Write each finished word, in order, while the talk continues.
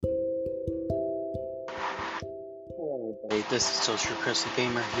Hey, this is Social Crystal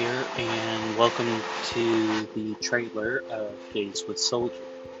Gamer here, and welcome to the trailer of Days with Soldier,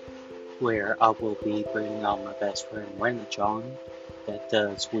 where I will be bringing on my best friend Renajon that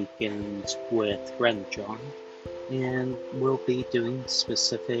does weekends with Renajon, and we'll be doing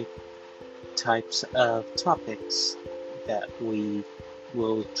specific types of topics that we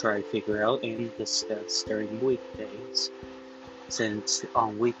will try to figure out and discuss during weekdays. Since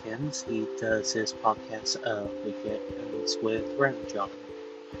on weekends he does his podcast of Weekends with Renajon.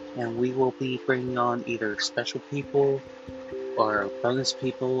 And we will be bringing on either special people or bonus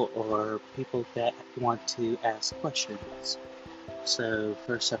people or people that want to ask questions. So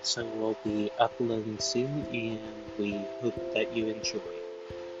first episode will be uploading soon, and we hope that you enjoy.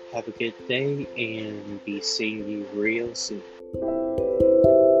 Have a good day and be seeing you real soon.